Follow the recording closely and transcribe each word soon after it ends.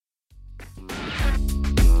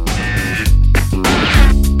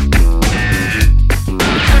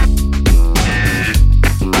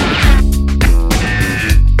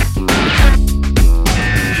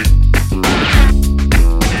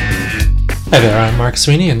Hi there, I'm Mark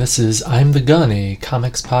Sweeney, and this is I'm the Gun, a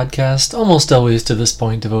comics podcast almost always to this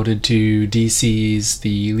point devoted to DC's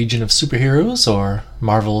The Legion of Superheroes or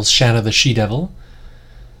Marvel's Shanna the She-Devil.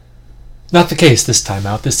 Not the case this time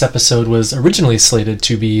out. This episode was originally slated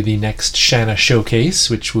to be the next Shanna showcase,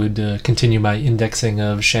 which would continue my indexing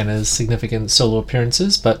of Shanna's significant solo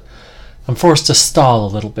appearances, but I'm forced to stall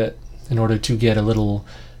a little bit in order to get a little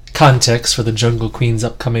context for the Jungle Queen's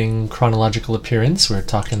upcoming chronological appearance. We're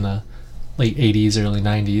talking the late 80s, early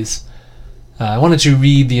 90s. I wanted to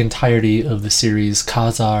read the entirety of the series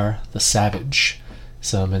Ka-Zar the Savage.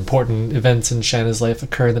 Some important events in Shanna's life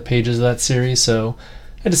occur in the pages of that series, so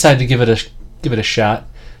I decided to give it a shot,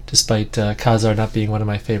 despite Ka-Zar not being one of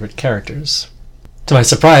my favorite characters. To my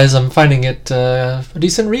surprise, I'm finding it a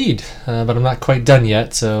decent read, but I'm not quite done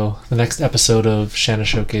yet, so the next episode of Shanna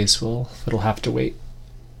Showcase it'll have to wait.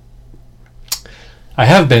 I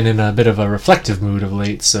have been in a bit of a reflective mood of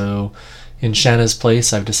late, so in Shanna's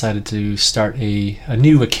place I've decided to start a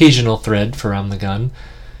new occasional thread for I'm the Gun,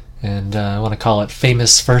 and I want to call it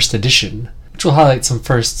Famous First Edition, which will highlight some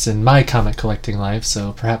firsts in my comic collecting life,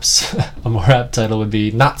 so perhaps a more apt title would be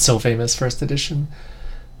Not So Famous First Edition.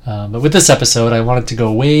 But with this episode, I wanted to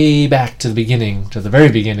go way back to the very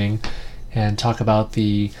beginning, and talk about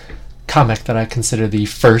the comic that I consider the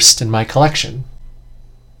first in my collection.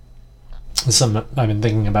 It's something I've been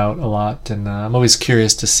thinking about a lot, and I'm always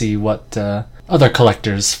curious to see what other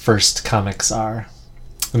collectors' first comics are.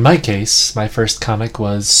 In my case, my first comic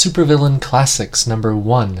was Supervillain Classics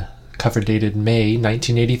 #1, cover dated May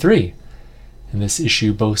 1983. And this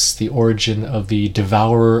issue boasts the origin of the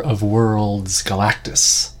Devourer of Worlds,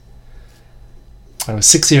 Galactus. I was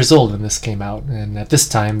 6 years old when this came out, and at this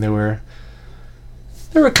time there were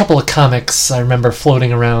a couple of comics I remember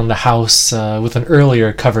floating around the house with an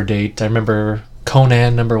earlier cover date. I remember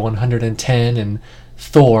Conan #110 and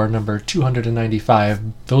Thor #295.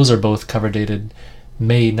 Those are both cover dated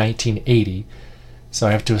May 1980. So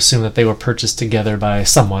I have to assume that they were purchased together by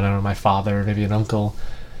someone. I don't know, my father, maybe an uncle.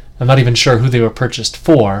 I'm not even sure who they were purchased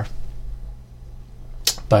for.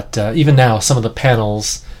 But even now, some of the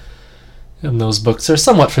panels in those books are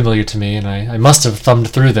somewhat familiar to me, and I must have thumbed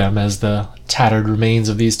through them as the tattered remains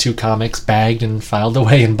of these two comics, bagged and filed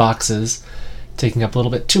away in boxes, taking up a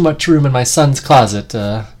little bit too much room in my son's closet,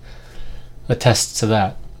 attests to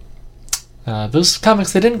that. Those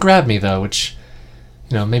comics, they didn't grab me, though, which,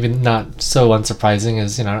 maybe not so unsurprising,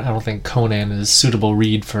 as, I don't think Conan is a suitable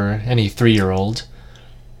read for any 3-year-old.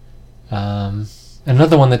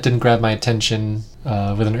 Another one that didn't grab my attention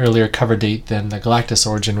with an earlier cover date than the Galactus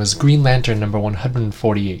origin was Green Lantern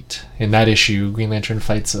 #148. In that issue, Green Lantern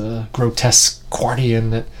fights a grotesque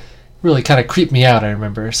Quardian that really kind of creeped me out, I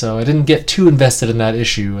remember, so I didn't get too invested in that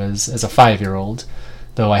issue as a 5-year-old,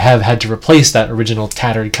 though I have had to replace that original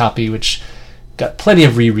tattered copy, which got plenty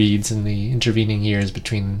of rereads in the intervening years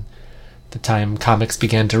between the time comics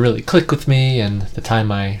began to really click with me and the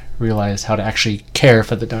time I realized how to actually care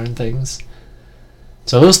for the darn things.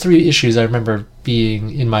 So those 3 issues I remember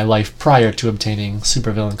being in my life prior to obtaining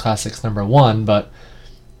Supervillain Classics #1, but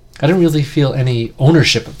I didn't really feel any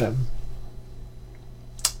ownership of them.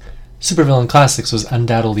 Supervillain Classics was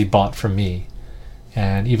undoubtedly bought from me,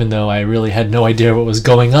 and even though I really had no idea what was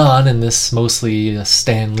going on in this mostly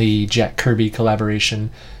Stan Lee, Jack Kirby collaboration,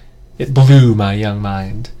 it blew my young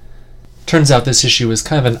mind. Turns out this issue was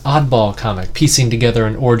kind of an oddball comic, piecing together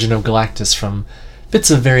an origin of Galactus from bits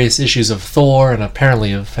of various issues of Thor and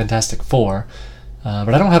apparently of Fantastic Four,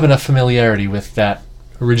 but I don't have enough familiarity with that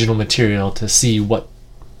original material to see what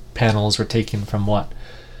panels were taken from what.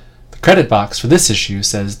 The credit box for this issue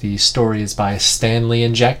says the story is by Stan Lee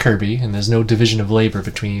and Jack Kirby, and there's no division of labor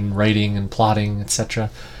between writing and plotting, etc.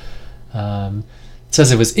 It says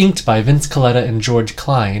it was inked by Vince Colletta and George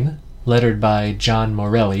Klein, lettered by John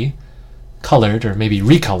Morelli, colored, or maybe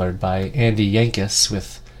recolored, by Andy Yankees,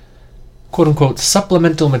 with quote-unquote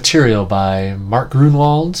supplemental material by Mark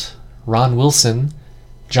Grunwald, Ron Wilson,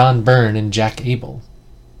 John Byrne, and Jack Abel.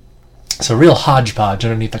 So a real hodgepodge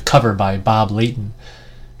underneath a cover by Bob Layton.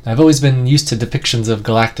 I've always been used to depictions of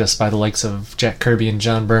Galactus by the likes of Jack Kirby and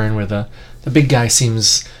John Byrne, where the big guy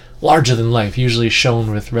seems larger than life, usually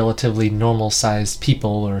shown with relatively normal-sized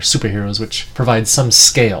people or superheroes, which provides some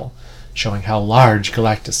scale, showing how large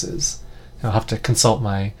Galactus is. I'll have to consult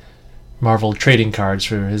my Marvel trading cards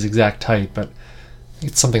for his exact height, but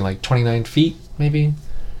it's something like 29 feet, maybe?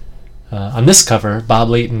 On this cover, Bob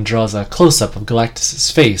Layton draws a close-up of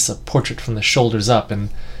Galactus' face, a portrait from the shoulders up, and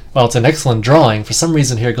while it's an excellent drawing, for some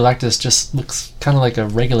reason here Galactus just looks kind of like a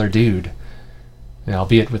regular dude,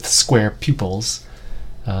 albeit with square pupils.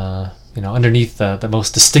 Underneath the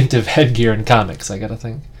most distinctive headgear in comics, I gotta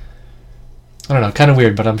think. I don't know, kind of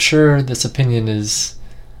weird, but I'm sure this opinion is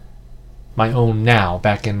my own now.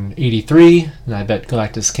 Back in 83, and I bet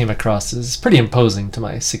Galactus came across as pretty imposing to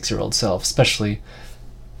my 6-year-old self, especially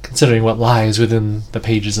considering what lies within the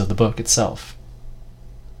pages of the book itself.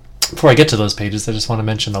 Before I get to those pages, I just want to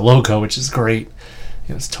mention the logo, which is great.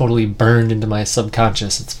 It's totally burned into my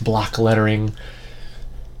subconscious. It's block lettering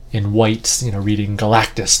in white, reading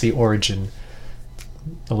Galactus, the origin.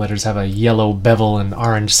 The letters have a yellow bevel and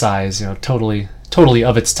orange size, totally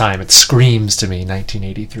of its time. It screams to me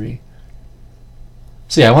 1983.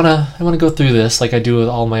 So yeah, I wanna go through this like I do with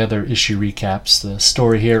all my other issue recaps. The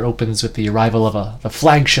story here opens with the arrival of the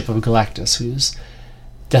flagship of Galactus, whose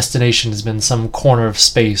destination has been some corner of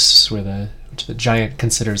space which the giant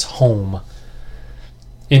considers home.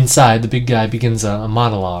 Inside, the big guy begins a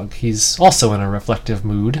monologue. He's also in a reflective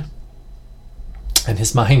mood, and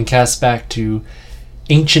his mind casts back to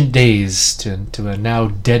ancient days, to a now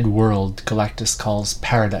dead world Galactus calls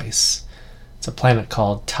Paradise. It's a planet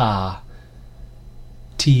called Ta,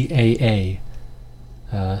 Taa,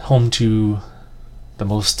 home to the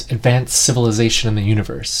most advanced civilization in the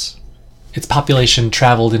universe. Its population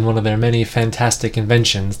traveled in one of their many fantastic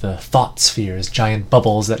inventions, the thought spheres, giant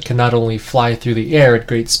bubbles that can not only fly through the air at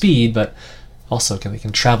great speed, but also they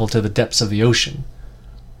can travel to the depths of the ocean.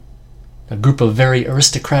 A group of very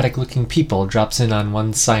aristocratic-looking people drops in on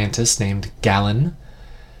one scientist named Galen.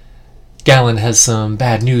 Galen has some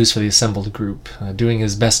bad news for the assembled group. Doing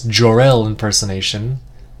his best Jor-El impersonation,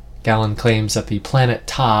 Galen claims that the planet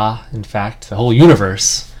Ta, in fact, the whole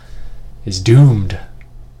universe, is doomed.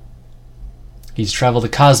 He's traveled the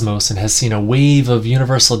cosmos and has seen a wave of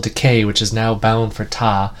universal decay which is now bound for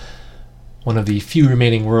Ta, one of the few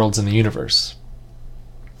remaining worlds in the universe.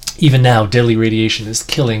 Even now, deadly radiation is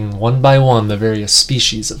killing one by one the various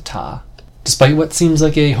species of Ta. Despite what seems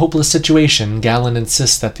like a hopeless situation, Galen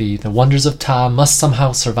insists that the wonders of Ta must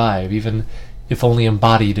somehow survive, even if only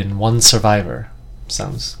embodied in one survivor.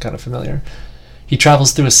 Sounds kind of familiar. He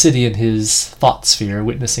travels through a city in his thought sphere,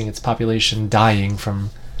 witnessing its population dying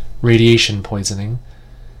from radiation poisoning.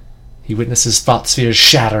 He witnesses thought spheres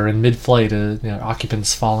shatter in mid-flight,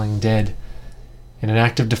 occupants falling dead. In an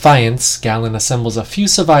act of defiance, Galen assembles a few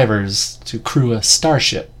survivors to crew a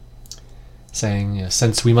starship, saying,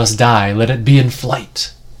 "Since we must die, let it be in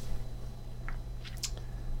flight."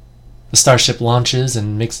 The starship launches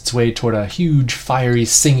and makes its way toward a huge, fiery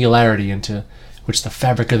singularity into which the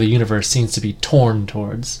fabric of the universe seems to be torn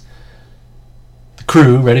towards. The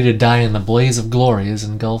crew, ready to die in the blaze of glory, is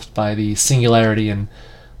engulfed by the singularity and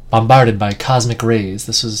bombarded by cosmic rays.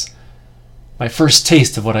 This was my first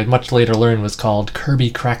taste of what I'd much later learn was called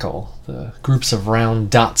Kirby Crackle, the groups of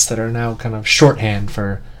round dots that are now kind of shorthand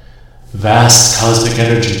for vast cosmic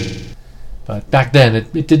energy. But back then,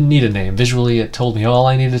 it didn't need a name. Visually, it told me all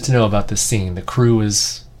I needed to know about this scene. The crew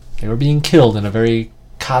they were being killed in a very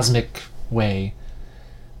cosmic way.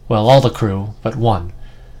 Well, all the crew, but one.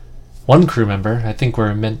 One crew member, I think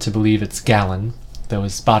we're meant to believe it's Galen, though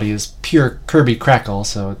his body is pure Kirby Crackle,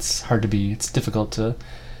 so it's difficult to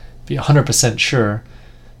be 100% sure.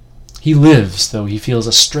 He lives, though he feels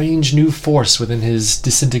a strange new force within his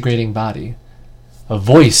disintegrating body. A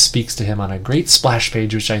voice speaks to him on a great splash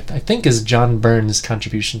page, which I think is John Byrne's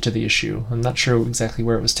contribution to the issue. I'm not sure exactly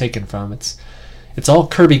where it was taken from. It's all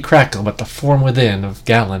Kirby Crackle, but the form within of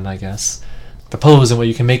Galen, I guess. The pose and what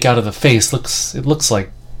you can make out of the face looks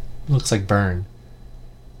like Byrne.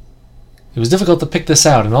 It was difficult to pick this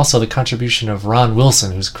out, and also the contribution of Ron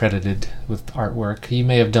Wilson, who's credited with artwork. He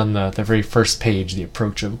may have done the very first page, the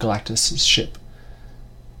approach of Galactus' ship.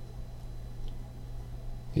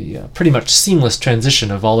 The pretty much seamless transition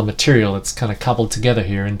of all the material that's kind of cobbled together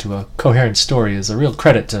here into a coherent story is a real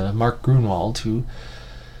credit to Mark Gruenwald, who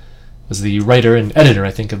was the writer and editor,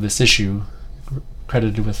 I think, of this issue,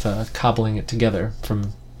 credited with cobbling it together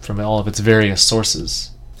from all of its various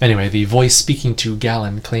sources. Anyway, the voice speaking to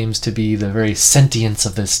Galen claims to be the very sentience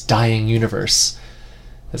of this dying universe,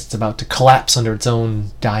 as it's about to collapse under its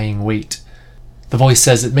own dying weight. The voice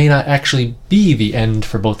says it may not actually be the end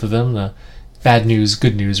for both of them, the bad news,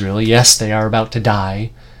 good news, really. Yes, they are about to die,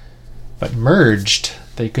 but merged,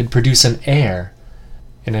 they could produce an heir,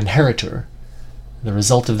 an inheritor. The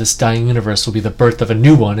result of this dying universe will be the birth of a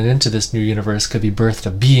new one, and into this new universe could be birthed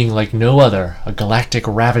a being like no other, a galactic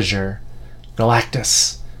ravager,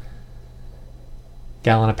 Galactus.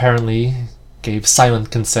 Galen apparently gave silent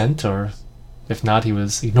consent, or if not, he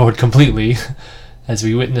was ignored completely, as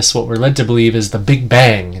we witness what we're led to believe is the Big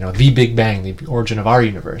Bang, the Big Bang, the origin of our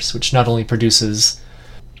universe, which not only produces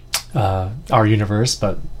our universe,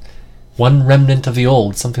 but one remnant of the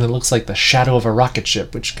old, something that looks like the shadow of a rocket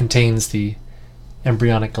ship, which contains the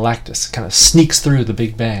embryonic Galactus kind of sneaks through the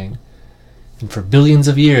Big Bang. And for billions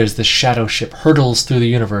of years, this shadow ship hurtles through the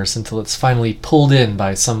universe until it's finally pulled in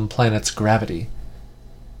by some planet's gravity.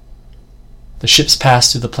 The ship's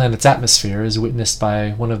pass through the planet's atmosphere is witnessed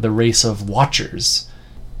by one of the race of Watchers,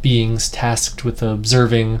 beings tasked with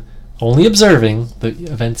only observing the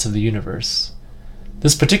events of the universe.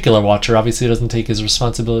 This particular Watcher obviously doesn't take his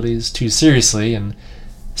responsibilities too seriously, and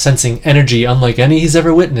sensing energy unlike any he's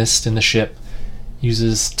ever witnessed in the ship,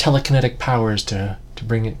 uses telekinetic powers to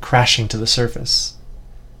bring it crashing to the surface.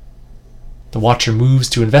 The Watcher moves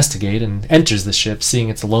to investigate and enters the ship, seeing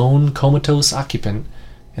its lone, comatose occupant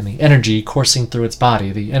and the energy coursing through its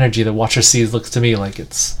body. The energy the Watcher sees looks to me like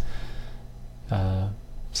it's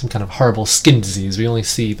some kind of horrible skin disease. We only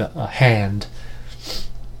see a hand.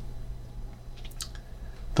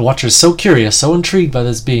 The Watcher is so curious, so intrigued by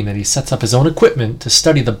this being, that he sets up his own equipment to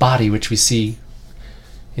study the body, which we see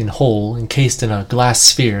in whole, encased in a glass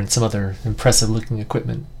sphere and some other impressive-looking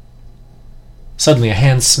equipment. Suddenly a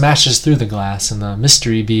hand smashes through the glass, and the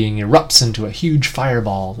mystery being erupts into a huge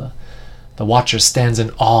fireball. The Watcher stands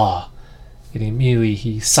in awe, and immediately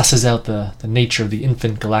he susses out the nature of the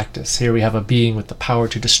infant Galactus. Here we have a being with the power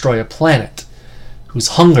to destroy a planet,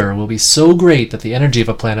 whose hunger will be so great that the energy of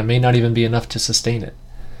a planet may not even be enough to sustain it.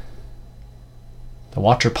 The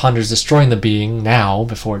Watcher ponders destroying the being now,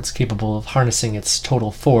 before it's capable of harnessing its total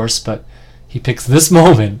force, but he picks this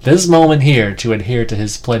moment here, to adhere to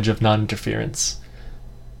his pledge of non-interference.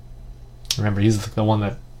 Remember, he's the one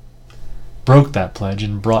that broke that pledge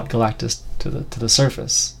and brought Galactus to the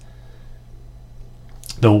surface.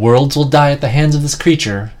 Though worlds will die at the hands of this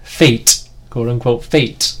creature, fate, quote-unquote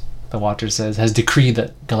fate, the Watcher says, has decreed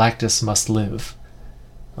that Galactus must live.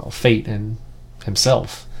 Well, fate and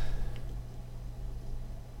himself.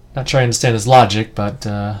 Not sure I understand his logic, but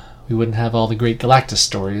we wouldn't have all the great Galactus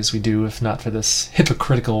stories we do if not for this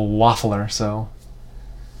hypocritical waffler, so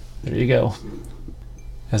there you go.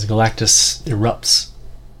 As Galactus erupts,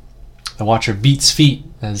 the Watcher beats feet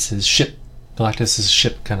as Galactus'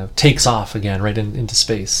 ship kind of takes off again right into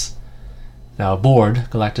space. Now aboard,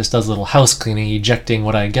 Galactus does a little house cleaning, ejecting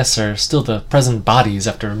what I guess are still the present bodies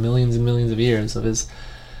after millions and millions of years of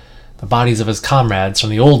the bodies of his comrades from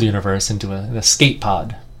the old universe into an escape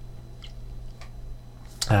pod.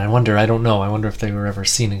 And I wonder if they were ever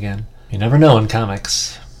seen again. You never know in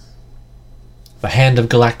comics. The hand of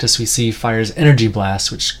Galactus we see fires energy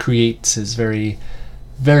blasts, which creates his very,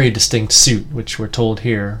 very distinct suit, which we're told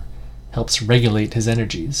here helps regulate his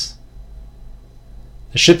energies.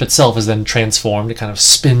 The ship itself is then transformed. It kind of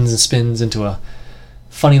spins and spins into a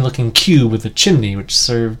funny-looking cube with a chimney, which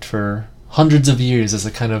served for hundreds of years as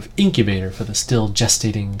a kind of incubator for the still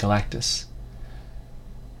gestating Galactus.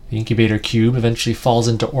 The incubator cube eventually falls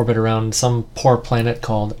into orbit around some poor planet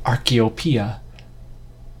called Archaeopia,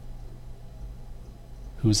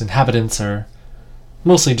 whose inhabitants are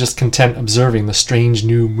mostly just content observing the strange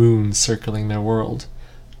new moons circling their world.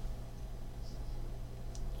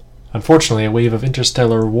 Unfortunately, a wave of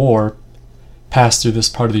interstellar war passed through this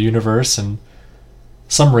part of the universe, and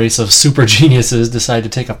some race of super geniuses decide to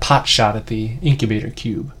take a pot shot at the incubator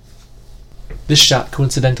cube. This shot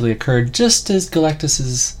coincidentally occurred just as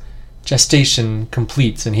Galactus's gestation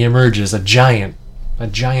completes, and he emerges a giant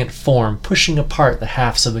form, pushing apart the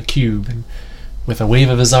halves of the cube, and with a wave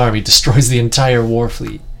of his arm he destroys the entire war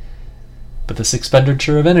fleet. But this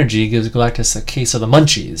expenditure of energy gives Galactus a case of the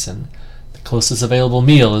munchies, and the closest available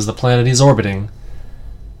meal is the planet he's orbiting,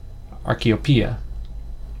 Archaeopia.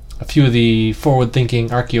 A few of the forward-thinking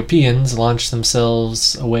Archaeopians launch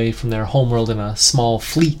themselves away from their homeworld in a small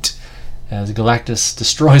fleet as Galactus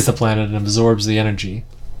destroys the planet and absorbs the energy.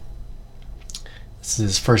 This is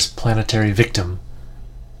his first planetary victim.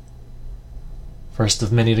 First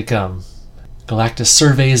of many to come. Galactus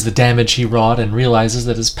surveys the damage he wrought and realizes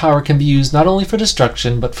that his power can be used not only for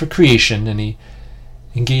destruction but for creation, and he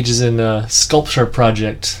engages in a sculpture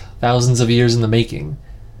project thousands of years in the making.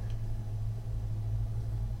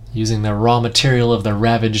 Using the raw material of the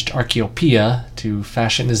ravaged Archaeopia to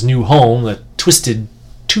fashion his new home, the twisted,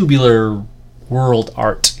 tubular world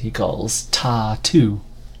art he calls Ta-2.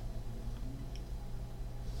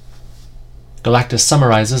 Galactus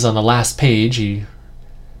summarizes on the last page. He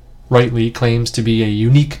rightly claims to be a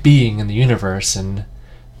unique being in the universe, and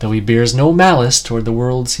though he bears no malice toward the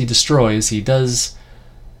worlds he destroys, he does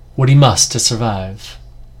what he must to survive.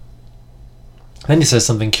 Then he says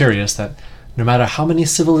something curious, that no matter how many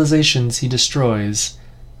civilizations he destroys,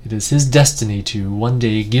 it is his destiny to one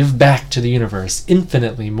day give back to the universe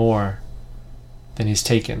infinitely more than he's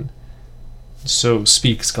taken. So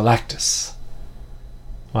speaks Galactus.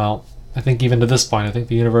 Well, I think even to this point, I think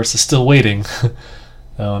the universe is still waiting.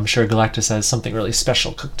 Though I'm sure Galactus has something really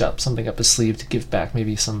special cooked up, something up his sleeve to give back,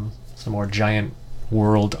 maybe some more giant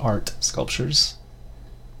world art sculptures.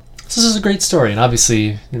 So this is a great story, and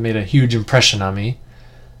obviously it made a huge impression on me.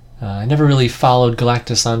 I never really followed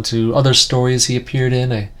Galactus onto other stories he appeared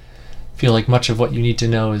in. I feel like much of what you need to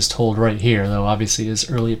know is told right here, though obviously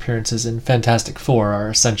his early appearances in Fantastic Four are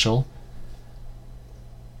essential.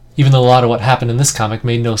 Even though a lot of what happened in this comic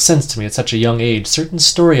made no sense to me at such a young age, certain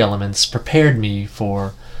story elements prepared me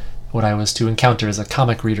for what I was to encounter as a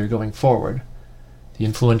comic reader going forward. The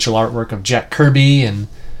influential artwork of Jack Kirby, and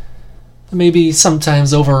maybe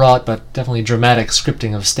sometimes overwrought but definitely dramatic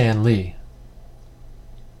scripting of Stan Lee.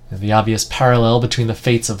 The obvious parallel between the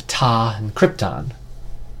fates of Ta and Krypton.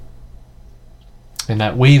 And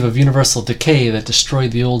that wave of universal decay that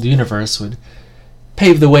destroyed the old universe would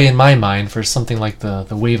pave the way in my mind for something like the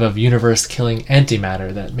wave of universe-killing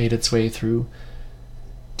antimatter that made its way through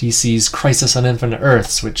DC's Crisis on Infinite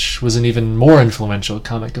Earths, which was an even more influential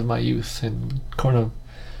comic of my youth and kind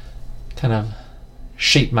of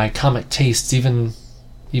shaped my comic tastes even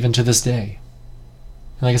to this day.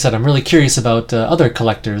 And like I said, I'm really curious about other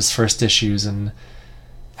collectors' first issues and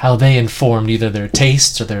how they informed either their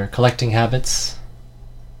tastes or their collecting habits.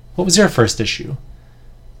 What was your first issue?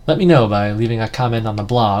 Let me know by leaving a comment on the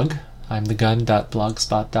blog,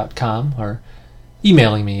 imthegun.blogspot.com, or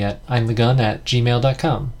emailing me at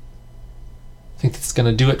imthegun@gmail.com. I think that's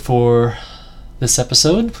going to do it for this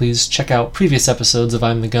episode. Please check out previous episodes of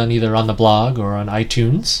I'm the Gun either on the blog or on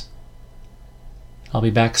iTunes. I'll be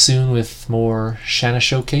back soon with more Shanna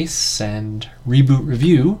Showcase and Reboot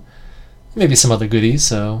Review, maybe some other goodies,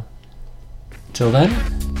 so till then,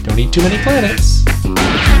 don't eat too many planets.